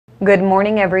Good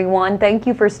morning, everyone. Thank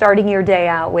you for starting your day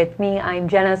out with me. I'm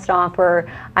Jenna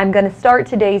Stauffer. I'm going to start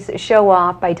today's show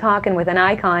off by talking with an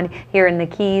icon here in the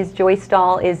Keys. Joyce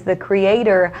Stahl is the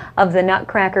creator of the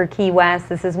Nutcracker Key West.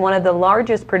 This is one of the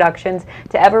largest productions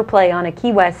to ever play on a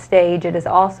Key West stage. It is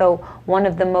also one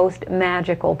of the most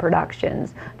magical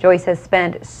productions. Joyce has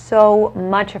spent so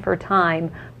much of her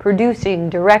time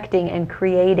producing, directing, and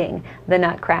creating the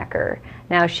Nutcracker.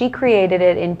 Now, she created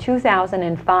it in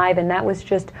 2005, and that was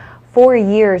just 4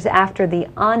 years after the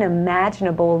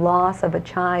unimaginable loss of a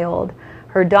child.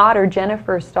 Her daughter,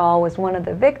 Jennifer Stahl, was one of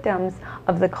the victims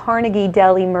of the Carnegie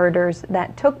Deli murders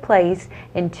that took place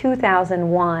in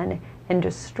 2001 and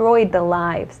destroyed the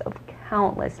lives of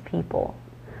countless people.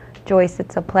 Joyce,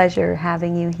 it's a pleasure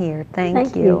having you here.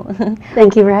 Thank you.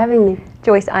 Thank you for having me.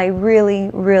 Joyce, I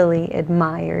really, really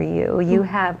admire you. You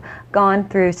have gone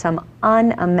through some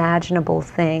unimaginable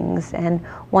things, and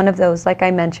one of those, like I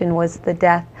mentioned, was the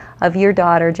death of your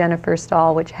daughter, Jennifer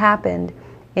Stahl, which happened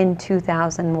in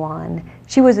 2001.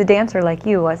 She was a dancer like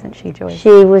you, wasn't she, Joyce?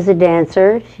 She was a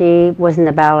dancer. She wasn't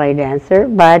a ballet dancer,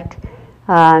 but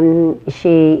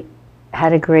she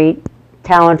had a great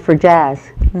talent for jazz.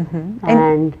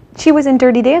 And she was in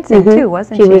Dirty Dancing too,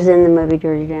 wasn't she? She was in the movie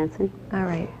Dirty Dancing. All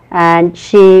right. And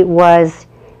she was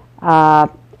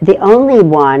the only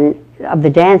one of the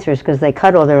dancers, because they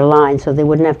cut all their lines so they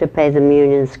wouldn't have to pay them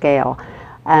union scale.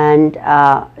 And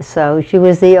so she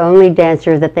was the only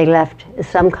dancer that they left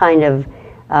some kind of,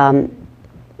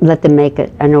 let them make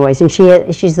a noise. And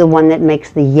she's the one that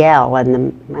makes the yell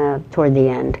and toward the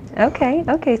end. Okay,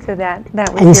 so that was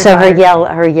and your so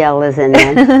daughter. her yell is in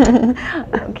there.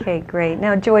 Okay, great.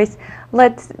 Now, Joyce,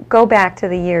 let's go back to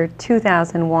the year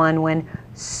 2001 when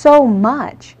so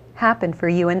much happened for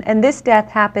you. And this death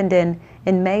happened in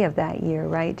May of that year,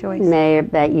 right, Joyce? May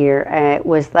of that year. It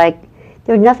was like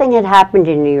nothing had happened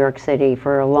in New York City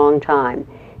for a long time.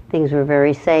 Things were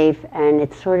very safe, and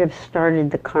it sort of started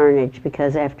the carnage,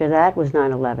 because after that was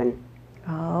 9/11.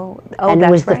 Oh, and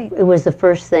that's right. It was the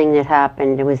first thing that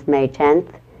happened. It was May 10th,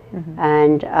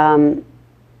 and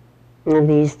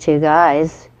these two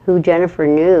guys, who Jennifer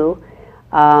knew,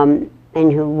 and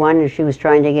who one she was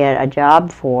trying to get a job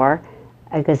for,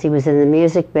 because he was in the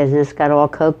music business, got all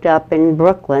coked up in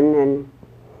Brooklyn and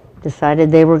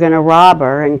decided they were going to rob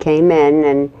her, and came in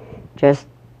and just,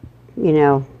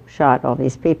 shot all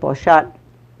these people, shot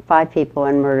 5 people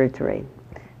and murdered 3.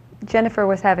 Jennifer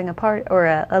was having a party, or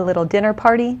a little dinner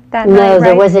party that night,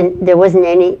 right? There wasn't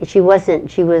any, she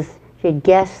had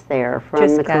guests there from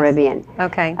Just the guests. Caribbean.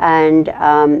 Okay. And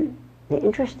the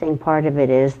interesting part of it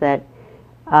is that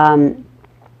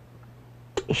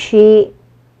we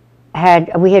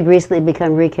had recently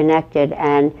become reconnected,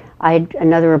 and I had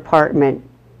another apartment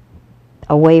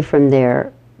away from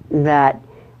there that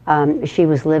she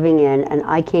was living in, and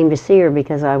I came to see her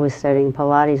because I was studying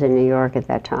Pilates in New York at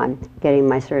that time, getting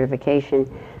my certification,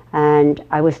 and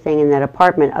I was staying in that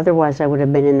apartment. Otherwise, I would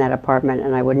have been in that apartment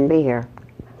and I wouldn't be here.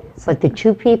 But the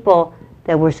 2 people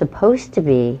that were supposed to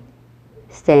be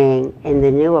staying in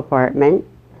the new apartment,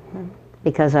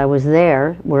 because I was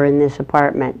there, were in this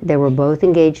apartment. They were both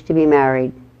engaged to be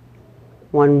married.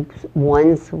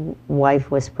 One's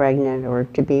wife was pregnant, or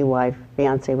to-be wife,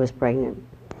 fiance was pregnant.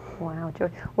 Wow,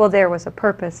 Joyce. Well, there was a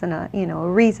purpose and a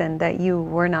reason that you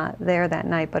were not there that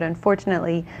night, but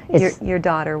unfortunately, your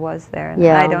daughter was there, and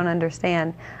yeah. I don't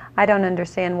understand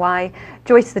why.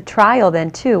 Joyce, the trial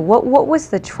then too. What was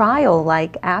the trial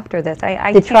like after this?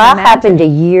 I the trial imagine. Happened a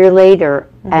year later,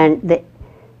 and the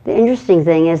interesting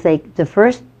thing is the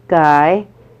first guy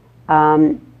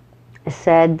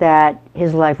said that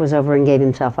his life was over and gave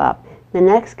himself up. The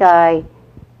next guy,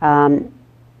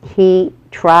 he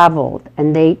traveled,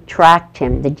 and they tracked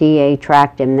him. The DA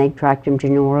tracked him. They tracked him to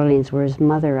New Orleans, where his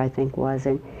mother, I think, was,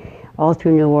 and all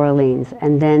through New Orleans.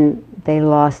 And then they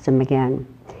lost him again.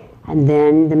 And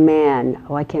then the man,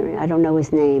 I don't know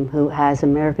his name, who has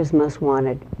America's Most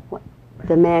Wanted,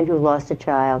 the man who lost a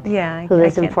child, who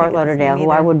lives in Fort Lauderdale,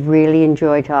 who I would really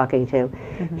enjoy talking to.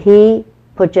 He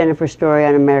put Jennifer's story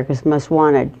on America's Most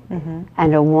Wanted.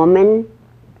 And a woman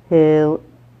who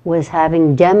was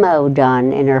having demo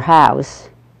done in her house,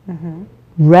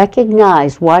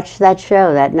 watched that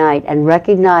show that night and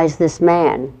recognized this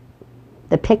man,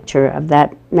 the picture of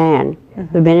that man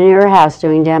who'd been in her house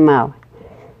doing demo.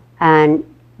 And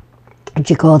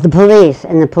she called the police,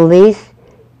 and the police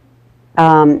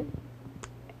found,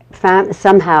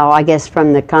 somehow, I guess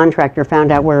from the contractor,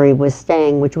 found out where he was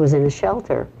staying, which was in a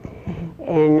shelter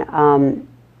in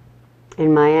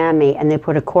Miami, and they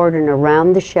put a cordon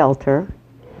around the shelter.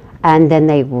 And then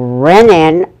they ran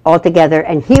in all together,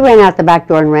 and he ran out the back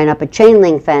door and ran up a chain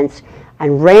link fence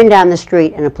and ran down the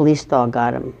street, and a police dog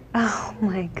got him. Oh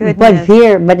my goodness.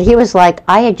 But he was like,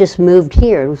 I had just moved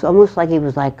here. It was almost like he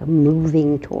was like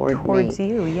moving towards me.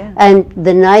 you, yeah. And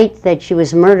the night that she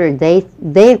was murdered,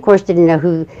 they of course didn't know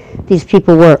who these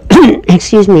people were.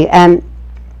 Excuse me. And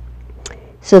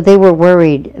so they were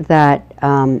worried that,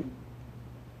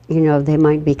 you know, they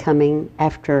might be coming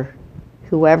after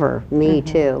whoever, me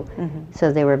too.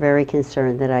 So they were very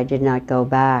concerned that I did not go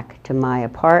back to my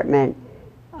apartment,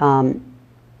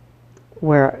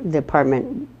 where the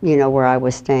apartment, you know, where I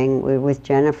was staying with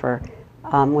Jennifer,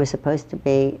 was supposed to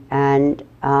be. And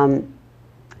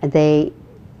they,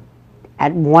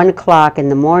 at 1 o'clock in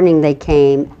the morning, they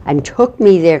came and took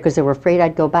me there because they were afraid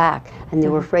I'd go back, and they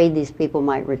were afraid these people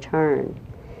might return.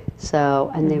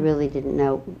 So, and they really didn't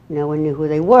know, no one knew who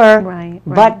they were, Right.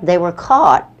 but they were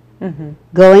caught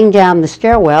going down the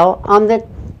stairwell on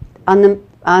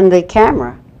the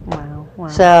camera. Wow, wow.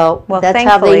 So Well, that's how they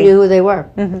thankfully- knew who they were,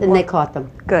 and they caught them.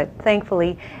 Good,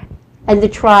 thankfully. And the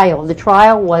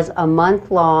trial was a month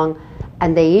long,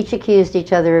 and they each accused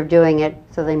each other of doing it,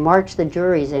 so they marched the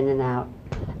juries in and out.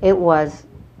 It was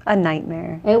A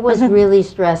nightmare. really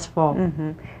stressful.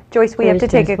 Joyce, we have to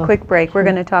take a stressful. quick break. We're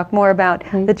going to talk more about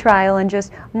the trial and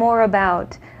just more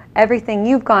about everything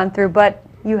you've gone through, but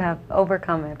you have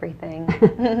overcome everything.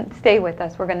 Stay with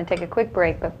us. We're going to take a quick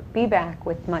break, but be back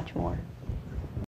with much more.